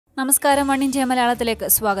നമസ്കാരം, ഒണൈൻഡിയ മലയാളത്തിലേക്ക്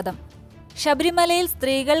സ്വാഗതം. ശബരിമലയിൽ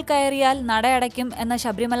സ്ത്രീകൾ കയറിയാൽ നടയടയ്ക്കും എന്ന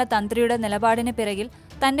ശബരിമല തന്ത്രിയുടെ നിലപാടിന് പിറകിൽ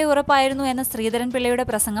തന്റെ ഉറപ്പായിരുന്നു എന്ന ശ്രീധരൻ പിള്ളയുടെ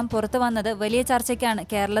പ്രസംഗം പുറത്തുവന്നത് വലിയ ചർച്ചയ്ക്കാണ്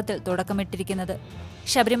കേരളത്തിൽ തുടക്കമിട്ടിരിക്കുന്നത്.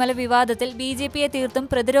 ശബരിമല വിവാദത്തിൽ ബിജെപിയെ തീർത്തും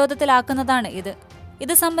പ്രതിരോധത്തിലാക്കുന്നതാണ് ഇത്.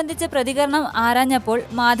 ഇത് സംബന്ധിച്ച് പ്രതികരണം ആരാഞ്ഞപ്പോൾ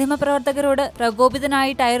മാധ്യമപ്രവർത്തകരോട്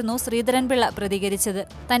പ്രകോപിതനായിട്ടായിരുന്നു ശ്രീധരൻ പിള്ള പ്രതികരിച്ചത്.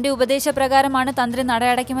 തന്റെ ഉപദേശപ്രകാരമാണ് തന്ത്രി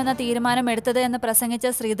നടയടയ്ക്കുമെന്ന തീരുമാനമെടുത്തത് എന്ന് പ്രസംഗിച്ച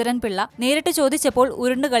ശ്രീധരൻ പിള്ള നേരിട്ട് ചോദിച്ചപ്പോൾ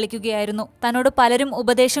ഉരുണ്ടു കളിക്കുകയായിരുന്നു. തന്നോട് പലരും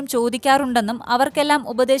ഉപദേശം ചോദിക്കാറുണ്ടെന്നും അവർക്കെല്ലാം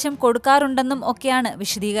ഉപദേശം കൊടുക്കാറുണ്ടെന്നും ഒക്കെയാണ്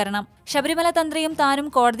വിശദീകരണം. ശബരിമല തന്ത്രിയും താനും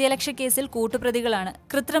കോടതിയലക്ഷ്യ കേസിൽ കൂട്ടുപ്രതികളാണ്.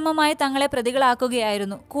 കൃത്രിമമായി തങ്ങളെ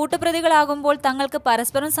പ്രതികളാക്കുകയായിരുന്നു. കൂട്ടുപ്രതികളാകുമ്പോൾ തങ്ങൾക്ക്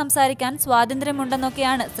പരസ്പരം സംസാരിക്കാൻ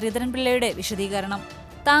സ്വാതന്ത്ര്യമുണ്ടെന്നൊക്കെയാണ് ശ്രീധരൻ പിള്ളയുടെ വിശദീകരണം.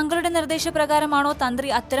 താങ്കളുടെ നിർദ്ദേശപ്രകാരമാണോ തന്ത്രി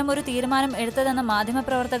അത്തരമൊരു തീരുമാനം എടുത്തതെന്ന്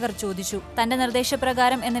മാധ്യമപ്രവർത്തകർ ചോദിച്ചു. തന്റെ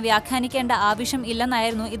നിർദ്ദേശപ്രകാരം എന്ന് വ്യാഖ്യാനിക്കേണ്ട ആവശ്യം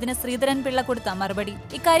ഇല്ലെന്നായിരുന്നു ഇതിന് ശ്രീധരൻ പിള്ള കൊടുത്ത മറുപടി.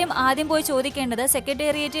 ഇക്കാര്യം ആദ്യം പോയി ചോദിക്കേണ്ടത്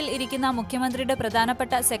സെക്രട്ടേറിയറ്റിൽ ഇരിക്കുന്ന മുഖ്യമന്ത്രിയുടെ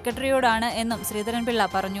പ്രധാനപ്പെട്ട സെക്രട്ടറിയോടാണ് എന്നും ശ്രീധരൻ പിള്ള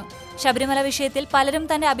പറഞ്ഞു. ശബരിമല വിഷയത്തിൽ പലരും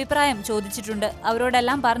തന്റെ അഭിപ്രായം ചോദിച്ചിട്ടുണ്ട്.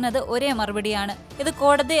 അവരോടെല്ലാം പറഞ്ഞത് ഒരേ മറുപടിയാണ്. ഇത്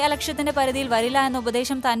കോടതി അലക്ഷ്യത്തിന്റെ പരിധിയിൽ വരില്ല എന്ന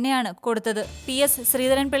ഉപദേശം തന്നെയാണ് കൊടുത്തത്. PS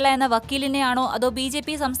ശ്രീധരൻ പിള്ള എന്ന വക്കീലിനെയാണോ അതോ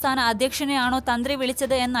BJP സംസ്ഥാന അധ്യക്ഷനെയാണോ തന്ത്രി വിളിച്ചത്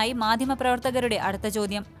എന്നായി മാധ്യമപ്രവർത്തകരുടെ അടുത്ത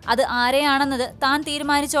ചോദ്യം. അത് ആരെയാണെന്നത് താൻ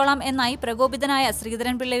തീരുമാനിച്ചോളാം എന്നായി പ്രകോപിതനായ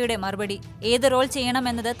ശ്രീധരൻ പിള്ളയുടെ മറുപടി. ഏത് റോൾ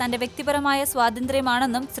ചെയ്യണമെന്നത് തന്റെ വ്യക്തിപരമായ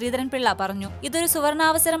സ്വാതന്ത്ര്യമാണെന്നും ശ്രീധരൻ പിള്ള പറഞ്ഞു. ഇതൊരു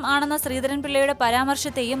സുവർണാവസരം ആണെന്ന ശ്രീധരൻ പിള്ളയുടെ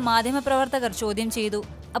പരാമർശത്തെയും മാധ്യമപ്രവർത്തകർ ചോദ്യം ചെയ്തു.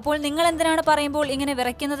 അപ്പോൾ നിങ്ങൾ എന്തിനാണ് പറയുമ്പോൾ ഇങ്ങനെ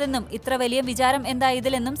വിറയ്ക്കുന്നതെന്നും ഇത്ര വലിയ വിചാരം എന്താ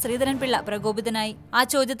ഇതിലെന്നും ശ്രീധരൻ പിള്ള പ്രകോപിതനായി. ആ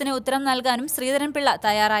ചോദ്യത്തിന് ഉത്തരം നൽകാനും ശ്രീധരൻ പിള്ള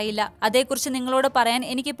തയ്യാറായില്ല. അതേക്കുറിച്ച് നിങ്ങളോട് പറയാൻ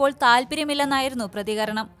എനിക്കിപ്പോൾ താല്പര്യമില്ലെന്നായിരുന്നു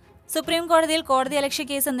പ്രതികരണം. സുപ്രീം കോടതിയിൽ കോടതിയലക്ഷ്യ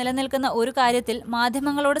കേസ് നിലനിൽക്കുന്ന ഒരു കാര്യത്തിൽ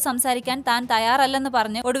മാധ്യമങ്ങളോട് സംസാരിക്കാൻ താൻ തയ്യാറല്ലെന്ന്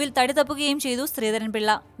പറഞ്ഞ് ഒടുവിൽ തടി തപ്പുകയും ചെയ്തു ശ്രീധരൻ പിള്ള.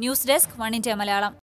 News desk, ഒണൈൻഡിയ Malayalam.